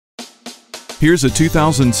Here's a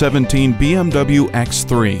 2017 BMW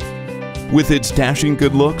X3. With its dashing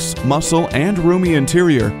good looks, muscle, and roomy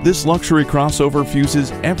interior, this luxury crossover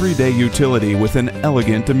fuses everyday utility with an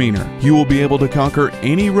elegant demeanor. You will be able to conquer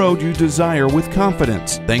any road you desire with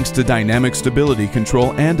confidence, thanks to dynamic stability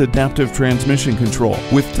control and adaptive transmission control.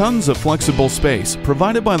 With tons of flexible space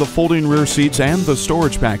provided by the folding rear seats and the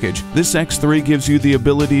storage package, this X3 gives you the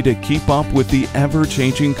ability to keep up with the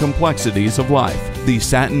ever-changing complexities of life. The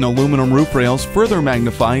satin aluminum roof rails further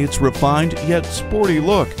magnify its refined yet sporty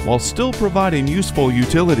look while still providing useful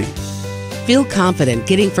utility. Feel confident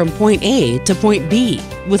getting from point A to point B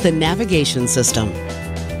with a navigation system.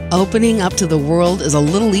 Opening up to the world is a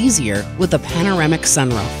little easier with a panoramic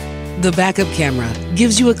sunroof. The backup camera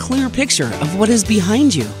gives you a clear picture of what is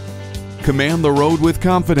behind you. Command the road with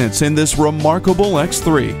confidence in this remarkable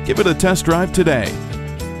X3. Give it a test drive today.